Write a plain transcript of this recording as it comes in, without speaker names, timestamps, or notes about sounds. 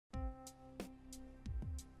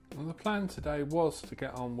Well, the plan today was to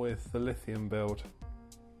get on with the lithium build,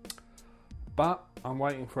 but I'm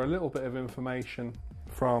waiting for a little bit of information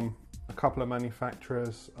from a couple of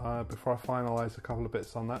manufacturers before I finalise a couple of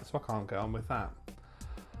bits on that, so I can't get on with that.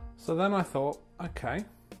 So then I thought, okay,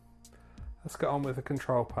 let's get on with the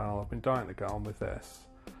control panel. I've been dying to get on with this.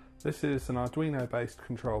 This is an Arduino based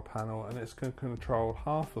control panel, and it's going to control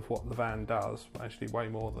half of what the van does, actually way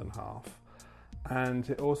more than half. And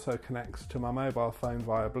it also connects to my mobile phone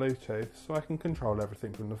via Bluetooth, so I can control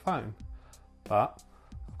everything from the phone. But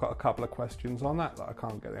I've got a couple of questions on that I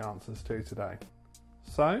can't get the answers to today.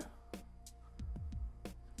 So I'm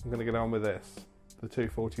going to get on with this, the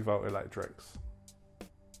 240 volt electrics.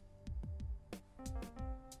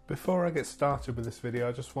 Before I get started with this video,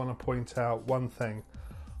 I just want to point out one thing.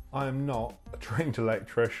 I am not a trained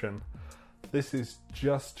electrician. This is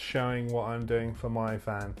just showing what I'm doing for my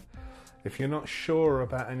van. If you're not sure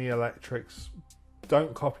about any electrics,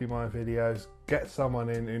 don't copy my videos. Get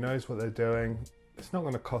someone in who knows what they're doing. It's not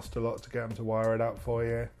going to cost a lot to get them to wire it up for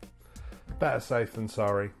you. Better safe than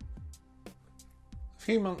sorry. A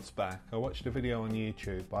few months back, I watched a video on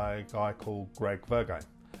YouTube by a guy called Greg Virgo.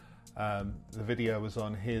 The video was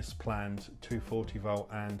on his planned 240 volt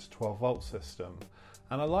and 12 volt system,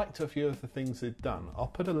 and I liked a few of the things he'd done. I'll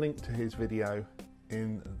put a link to his video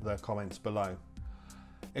in the comments below.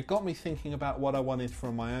 It got me thinking about what I wanted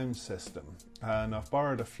from my own system, and I've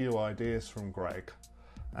borrowed a few ideas from Greg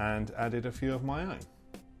and added a few of my own.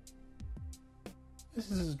 This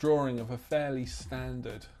is a drawing of a fairly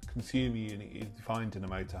standard consumer unit you'd find in a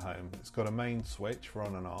motorhome. It's got a main switch for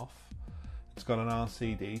on and off, it's got an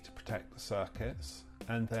RCD to protect the circuits,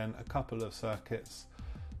 and then a couple of circuits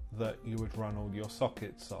that you would run all your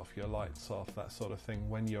sockets off, your lights off, that sort of thing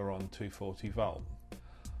when you're on 240 volt.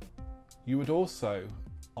 You would also,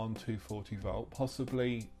 on 240 volt,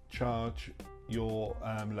 possibly charge your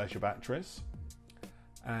leisure batteries,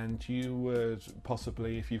 and you would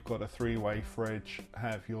possibly, if you've got a three-way fridge,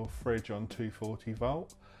 have your fridge on 240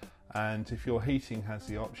 volt, and if your heating has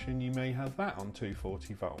the option, you may have that on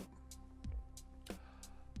 240 volt.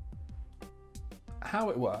 How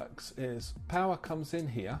it works is power comes in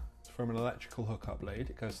here from an electrical hookup lead,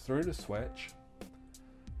 it goes through the switch,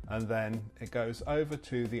 and then it goes over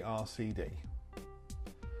to the RCD.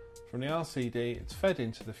 From the RCD, it's fed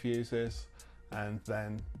into the fuses, and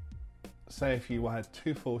then say if you had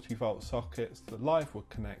 240 volt sockets, the live would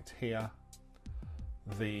connect here,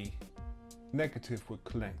 the negative would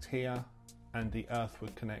connect here, and the earth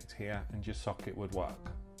would connect here, and your socket would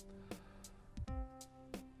work.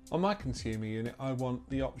 On my consumer unit, I want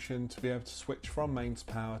the option to be able to switch from mains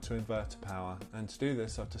power to inverter power, and to do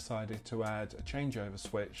this I've decided to add a changeover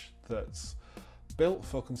switch that's built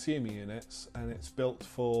for consumer units, and it's built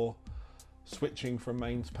for switching from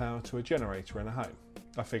mains power to a generator in a home.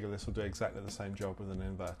 I figure this will do exactly the same job with an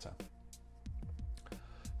inverter.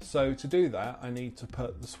 So to do that, I need to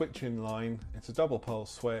put the switch in line. It's a double pole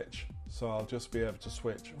switch, so I'll just be able to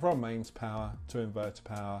switch from mains power to inverter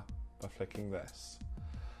power by flicking this.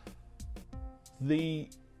 The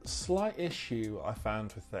slight issue I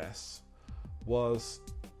found with this was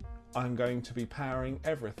I'm going to be powering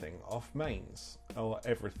everything off mains, or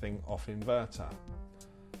everything off inverter.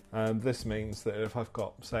 This means that if I've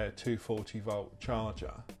got, say, a 240 volt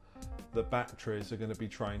charger, the batteries are going to be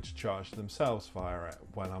trying to charge themselves via it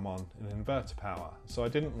when I'm on an inverter power. So I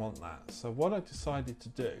didn't want that. So what I decided to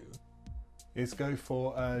do is go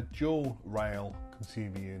for a dual rail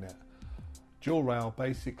consumer unit. Dual rail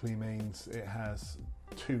basically means it has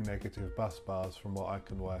two negative bus bars from what I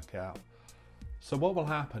can work out. So what will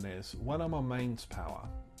happen is when I'm on mains power,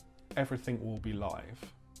 everything will be live.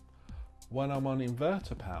 When I'm on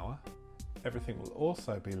inverter power, everything will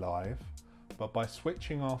also be live, but by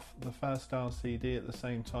switching off the first RCD at the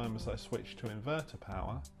same time as I switch to inverter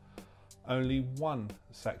power, only one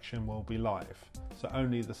section will be live, so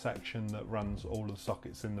only the section that runs all of the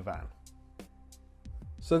sockets in the van.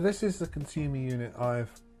 So this is the consumer unit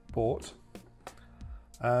I've bought.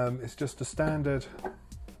 It's just a standard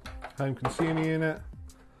home consumer unit,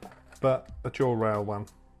 but a dual rail one.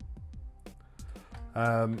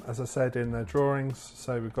 As I said in the drawings,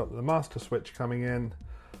 so we've got the master switch coming in,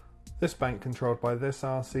 this bank controlled by this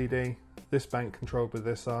RCD, this bank controlled with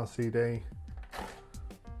this RCD.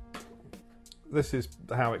 This is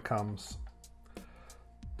how it comes.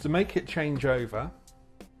 To make it change over,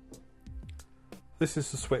 this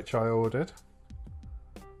is the switch I ordered.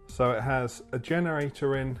 So it has a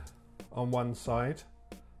generator in on one side,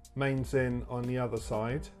 mains in on the other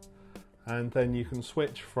side, and then you can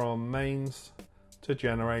switch from mains to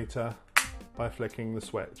generator by flicking the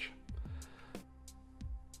switch.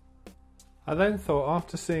 I then thought,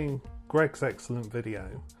 after seeing Greg's excellent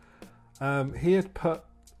video, he had put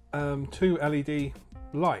two LED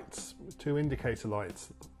lights, two indicator lights,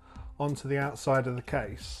 onto the outside of the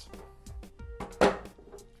case.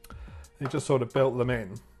 He just sort of built them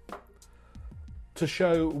in to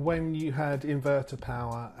show when you had inverter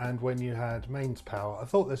power and when you had mains power. I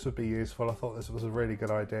thought this would be useful. I thought this was a really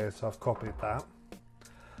good idea, so I've copied that.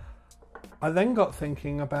 I then got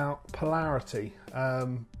thinking about polarity.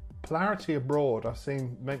 Polarity abroad I've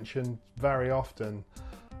seen mentioned very often.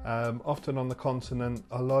 Often on the continent,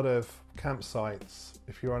 a lot of campsites,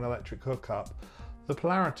 if you're on electric hookup, the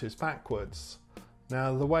polarity is backwards.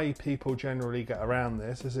 Now, the way people generally get around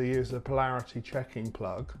this is they use a polarity checking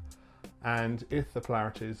plug, and if the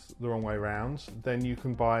polarity is the wrong way around, then you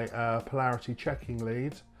can buy a polarity checking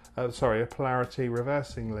lead, a polarity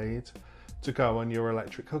reversing lead to go on your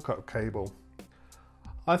electric hookup cable.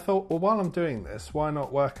 I thought, well, while I'm doing this, why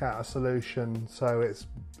not work out a solution so it's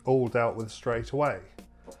all dealt with straight away?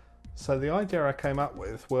 So the idea I came up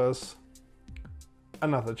with was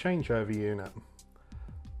another changeover unit.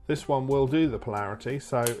 This one will do the polarity,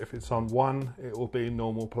 so if it's on 1, it will be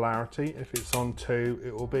normal polarity. If it's on 2,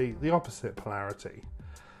 it will be the opposite polarity.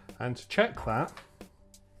 And to check that,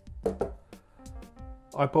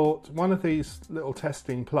 I bought one of these little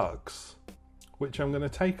testing plugs, which I'm going to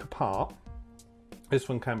take apart. This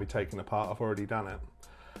one can be taken apart, I've already done it,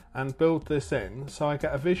 and build this in so I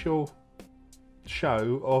get a visual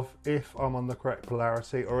show of if I'm on the correct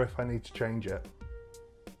polarity or if I need to change it.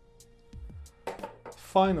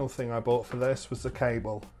 Final thing I bought for this was the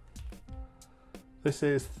cable. This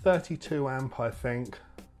is 32 amp, I think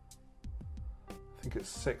it's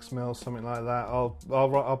 6 mil, something like that.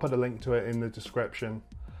 I'll put a link to it in the description.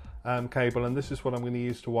 Cable, and this is what I'm going to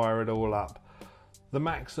use to wire it all up. The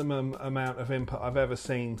maximum amount of input I've ever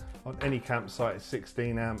seen on any campsite is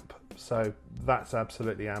 16 amp, so that's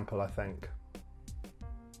absolutely ample, I think.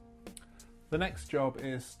 The next job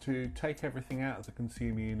is to take everything out of the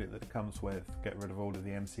consumer unit that it comes with, get rid of all of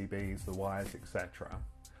the MCBs, the wires, etc.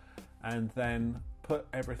 And then put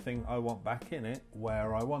everything I want back in it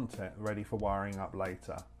where I want it, ready for wiring up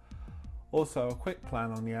later. Also a quick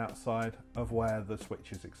plan on the outside of where the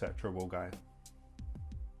switches, etc. will go.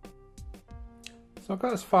 So I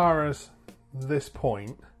got as far as this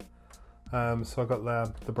point. So I got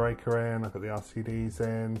the breaker in, I got the RCDs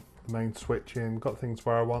in, the main switch in, got things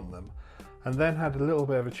where I want them. And then had a little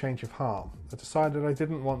bit of a change of heart. I decided I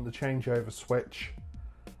didn't want the changeover switch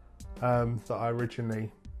that I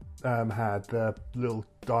originally had, the little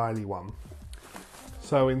dialy one.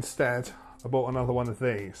 So instead, I bought another one of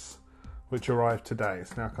these, which arrived today.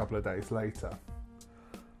 It's now a couple of days later.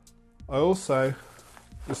 I also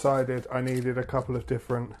decided I needed a couple of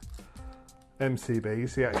different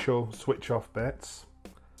MCBs, the actual switch off bits.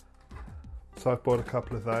 So I've bought a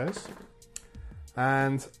couple of those.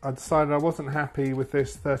 And I decided I wasn't happy with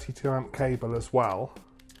this 32 amp cable as well,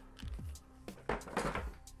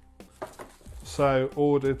 so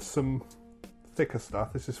ordered some thicker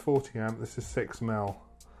stuff. This is 40 amp, this is 6 mil,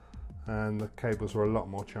 and the cables are a lot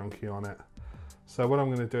more chunky on it. So what I'm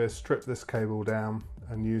going to do is strip this cable down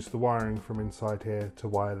and use the wiring from inside here to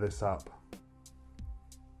wire this up.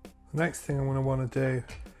 The next thing I'm going to want to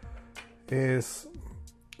do is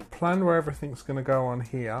plan where everything's going to go on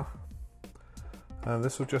here.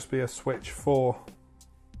 This will just be a switch for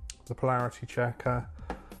the polarity checker,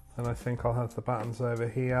 and I think I'll have the buttons over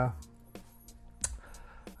here.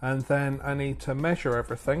 And then I need to measure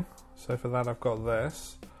everything, so for that I've got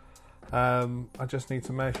this. I just need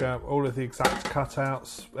to measure all of the exact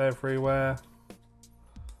cutouts everywhere,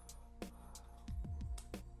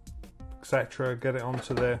 etc. Get it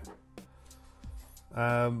onto the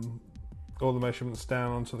all the measurements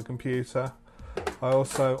down onto the computer. I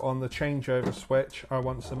also, on the changeover switch, I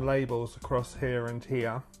want some labels across here and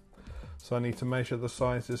here, so I need to measure the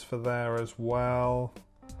sizes for there as well.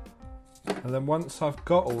 And then once I've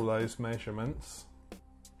got all those measurements,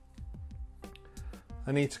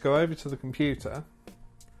 I need to go over to the computer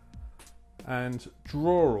and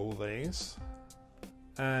draw all these,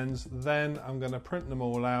 and then I'm going to print them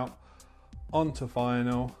all out onto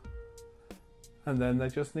vinyl, and then they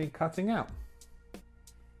just need cutting out.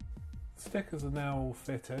 Stickers are now all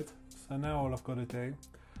fitted, so now all I've got to do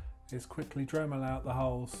is quickly Dremel out the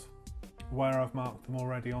holes where I've marked them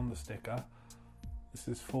already on the sticker. This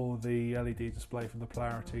is for the LED display for the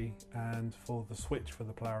polarity and for the switch for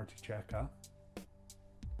the polarity checker.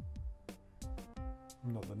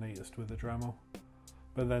 I'm not the neatest with the Dremel,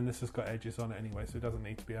 but then this has got edges on it anyway, so it doesn't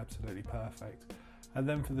need to be absolutely perfect. And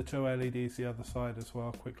then for the two LEDs the other side as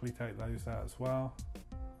well, quickly take those out as well,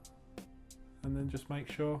 and then just make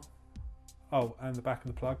sure Oh, and the back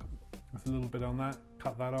of the plug, there's a little bit on that,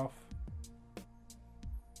 cut that off,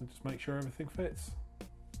 and just make sure everything fits.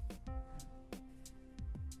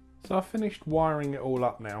 So I've finished wiring it all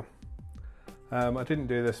up now. I didn't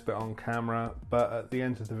do this bit on camera, but at the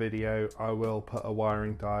end of the video I will put a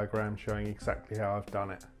wiring diagram showing exactly how I've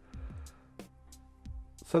done it.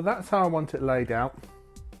 So that's how I want it laid out.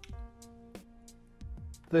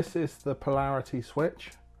 This is the polarity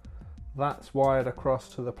switch. That's wired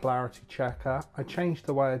across to the polarity checker. I changed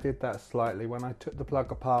the way I did that slightly when I took the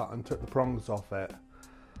plug apart and took the prongs off it.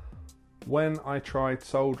 When I tried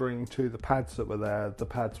soldering to the pads that were there, the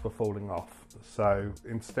pads were falling off. So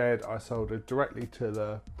instead I soldered directly to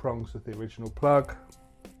the prongs of the original plug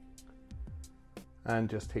and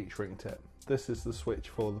just heat shrinked it. This is the switch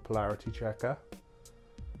for the polarity checker.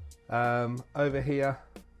 Over here,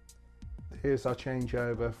 here's our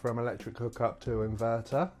changeover from electric hookup to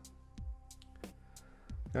inverter.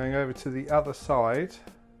 Going over to the other side,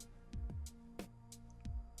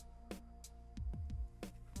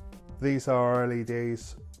 these are our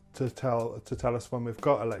LEDs to tell us when we've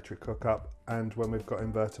got electric hookup and when we've got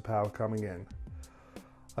inverter power coming in.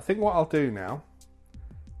 I think what I'll do now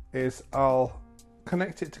is I'll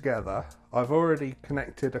connect it together. I've already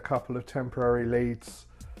connected a couple of temporary leads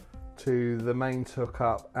to the mains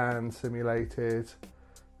hookup and simulated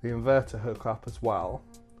the inverter hookup as well.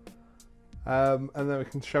 And then we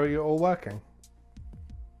can show you it all working.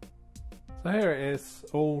 So here it is,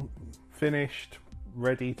 all finished,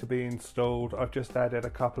 ready to be installed. I've just added a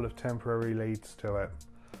couple of temporary leads to it.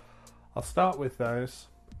 I'll start with those.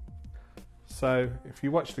 So if you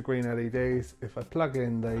watch the green LEDs, if I plug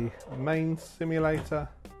in the mains simulator,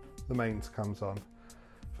 the mains comes on.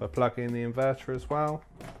 If I plug in the inverter as well,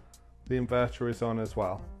 the inverter is on as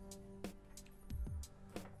well.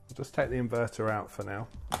 I'll just take the inverter out for now.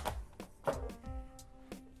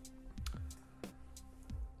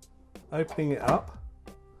 Opening it up,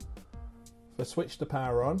 if I switch the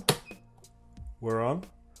power on, we're on.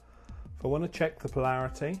 If I want to check the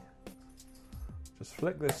polarity, just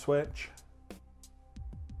flick this switch.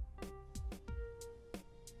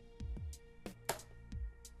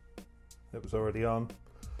 It was already on.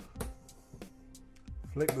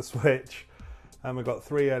 Flick the switch and we've got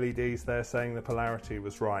 3 LEDs there saying the polarity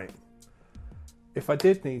was right. If I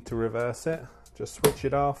did need to reverse it, just switch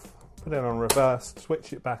it off, put it on reverse,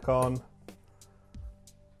 switch it back on,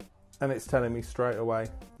 and it's telling me straight away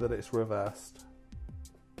that it's reversed.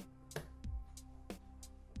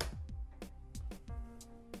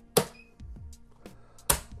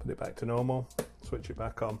 Put it back to normal, switch it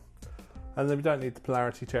back on. And then we don't need the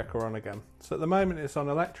polarity checker on again. So at the moment it's on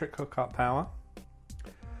electric hookup power.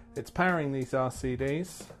 It's powering these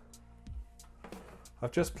RCDs.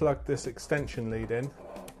 I've just plugged this extension lead in.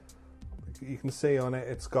 You can see on it,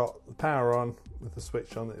 it's got the power on with the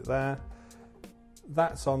switch on it there.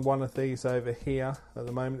 That's on one of these over here. At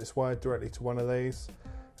the moment it's wired directly to one of these.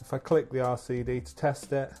 If I click the RCD to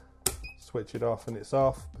test it, switch it off and it's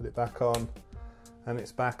off, put it back on and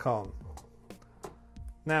it's back on.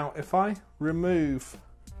 Now if I remove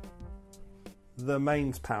the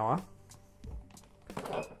mains power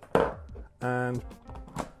and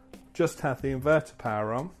just have the inverter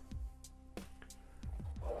power on,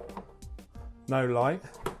 no light.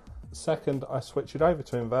 Second I switch it over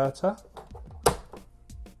to inverter,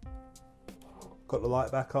 got the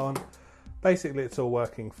light back on. Basically it's all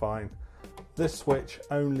working fine. This switch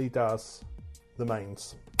only does the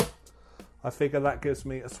mains. I figure that gives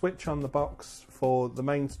me a switch on the box for the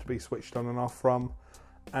mains to be switched on and off from,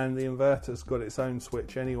 and the inverter's got its own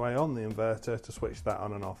switch anyway on the inverter to switch that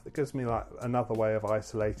on and off. It gives me like another way of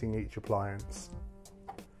isolating each appliance.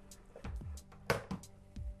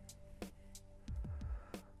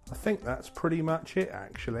 I think that's pretty much it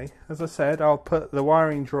actually. As I said, I'll put the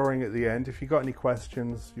wiring drawing at the end. If you've got any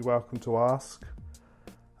questions, you're welcome to ask.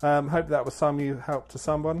 Hope that was some help to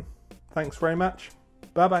someone. Thanks very much.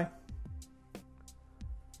 Bye bye.